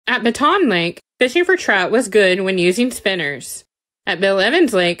At Baton Lake, fishing for trout was good when using spinners. At Bill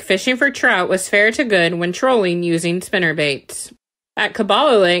Evans Lake, fishing for trout was fair to good when trolling using spinnerbaits. At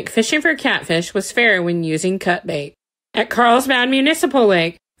Kabala Lake, fishing for catfish was fair when using cut bait. At Carlsbad Municipal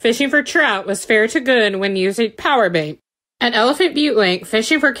Lake, fishing for trout was fair to good when using power bait. At Elephant Butte Lake,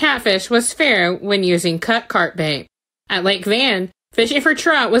 fishing for catfish was fair when using cut carp bait. At Lake Van, fishing for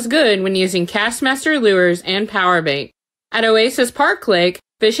trout was good when using Castmaster lures and power bait. At Oasis Park Lake,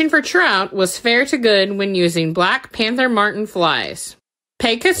 fishing for trout was fair to good when using Black Panther Martin flies.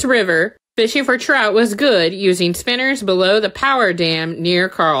 Pecos River, fishing for trout was good using spinners below the power dam near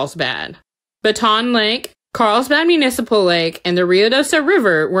Carlsbad. Baton Lake, Carlsbad Municipal Lake, and the Rio Doce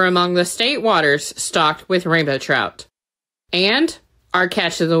River were among the state waters stocked with rainbow trout. And our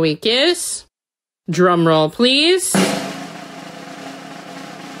catch of the week is, drumroll please,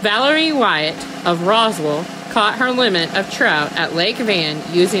 Valerie Wyatt of Roswell caught her limit of trout at Lake Van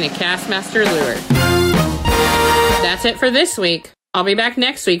using a Castmaster lure. That's it for this week. I'll be back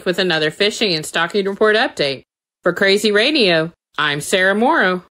next week with another fishing and stocking report update. For Crazy Radio, I'm Sarah Moro.